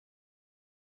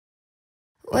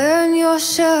Wearing your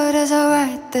shirt as I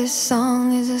write this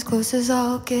song is as close as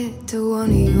I'll get to one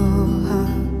of your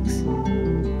hugs.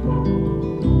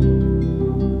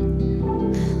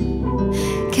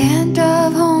 Can't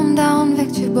drive home down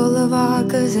Victory Boulevard,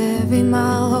 'cause every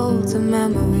mile holds a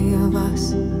memory of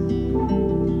us.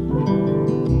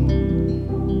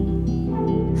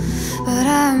 But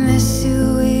I miss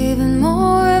you even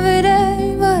more every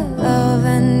day. But love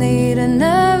and need are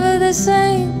never the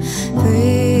same.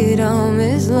 Freedom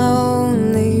is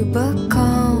lonely, but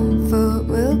comfort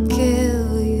will kill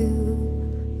you.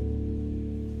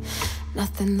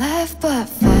 Nothing left but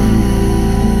phantom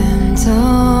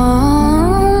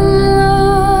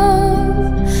love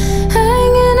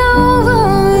hanging over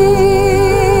me.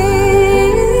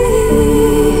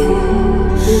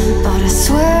 But I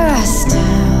swear I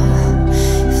still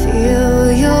feel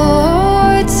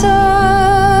your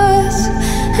touch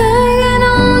hanging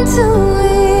on to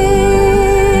me.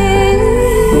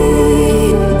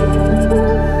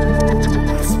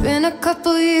 It's been a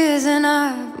couple years and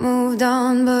I've moved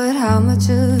on, but how much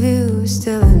of you is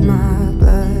still in my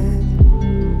blood?